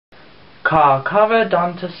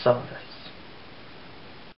Carcharodontosaurus.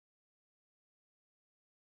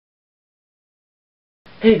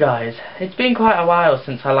 Hey guys, it's been quite a while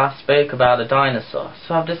since I last spoke about a dinosaur,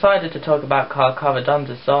 so I've decided to talk about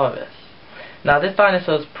Carcharodontosaurus. Now this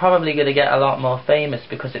dinosaur is probably going to get a lot more famous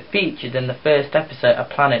because it featured in the first episode of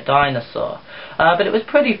Planet Dinosaur, but it was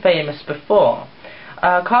pretty famous before.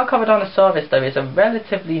 Carcharodontosaurus though is a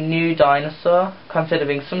relatively new dinosaur,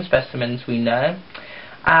 considering some specimens we know,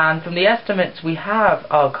 and from the estimates we have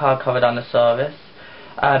of Carcharodontosaurus,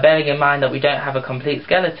 bearing in mind that we don't have a complete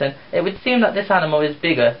skeleton, it would seem that this animal is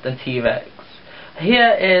bigger than T-Rex.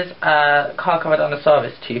 Here is a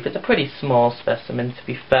Carcharodontosaurus tooth. It's a pretty small specimen, to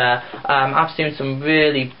be fair. I've seen some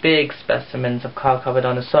really big specimens of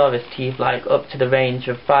Carcharodontosaurus teeth, like up to the range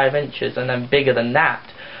of 5 inches and then bigger than that.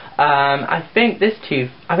 I think this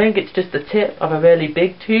tooth, I think it's just the tip of a really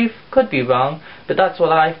big tooth. Could be wrong, but that's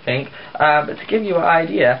what I think. But to give you an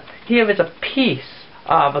idea, here is a piece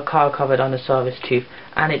of a Carcharodontosaurus tooth,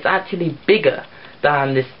 and it's actually bigger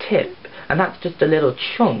than this tip, and that's just a little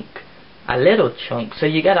chunk. So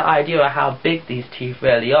you get an idea of how big these teeth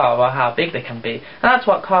really are, or how big they can be. And that's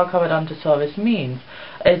what Carcharodontosaurus means.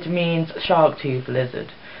 It means shark-toothed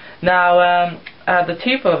lizard. Now, the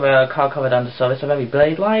teeth of Carcharodontosaurus are very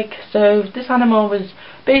blade-like, so this animal was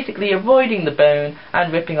basically avoiding the bone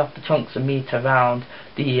and ripping off the chunks of meat around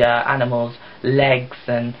the animal's legs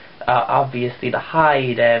and obviously the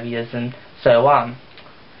hide areas and so on.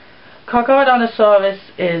 Carcharodontosaurus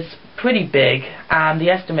is pretty big, and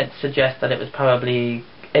the estimates suggest that it was probably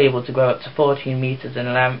able to grow up to 14 meters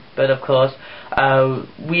in length, but of course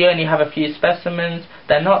we only have a few specimens,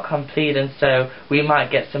 they're not complete, and so we might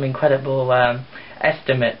get some incredible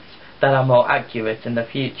estimates that are more accurate in the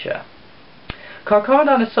future.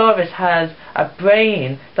 Carcharodontosaurus has a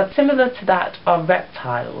brain that's similar to that of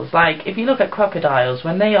reptiles. Like, if you look at crocodiles,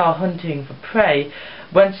 when they are hunting for prey,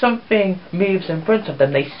 when something moves in front of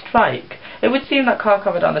them, they strike. It would seem that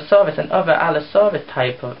Carcharodontosaurus and other Allosaurus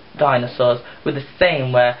type of dinosaurs were the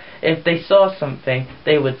same, where if they saw something,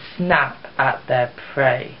 they would snap at their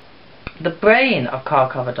prey. The brain of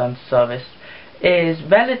Carcharodontosaurus is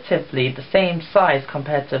relatively the same size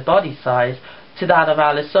compared to body size to that of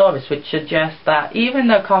Allosaurus, which suggests that even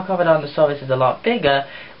though Carcharodontosaurus is a lot bigger,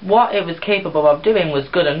 what it was capable of doing was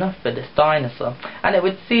good enough for this dinosaur, and it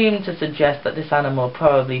would seem to suggest that this animal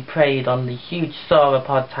probably preyed on the huge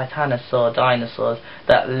sauropod titanosaur dinosaurs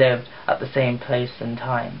that lived at the same place and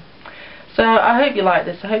time. So I hope you liked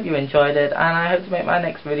this, I hope you enjoyed it, and I hope to make my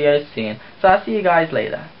next video soon. So I'll see you guys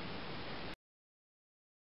later.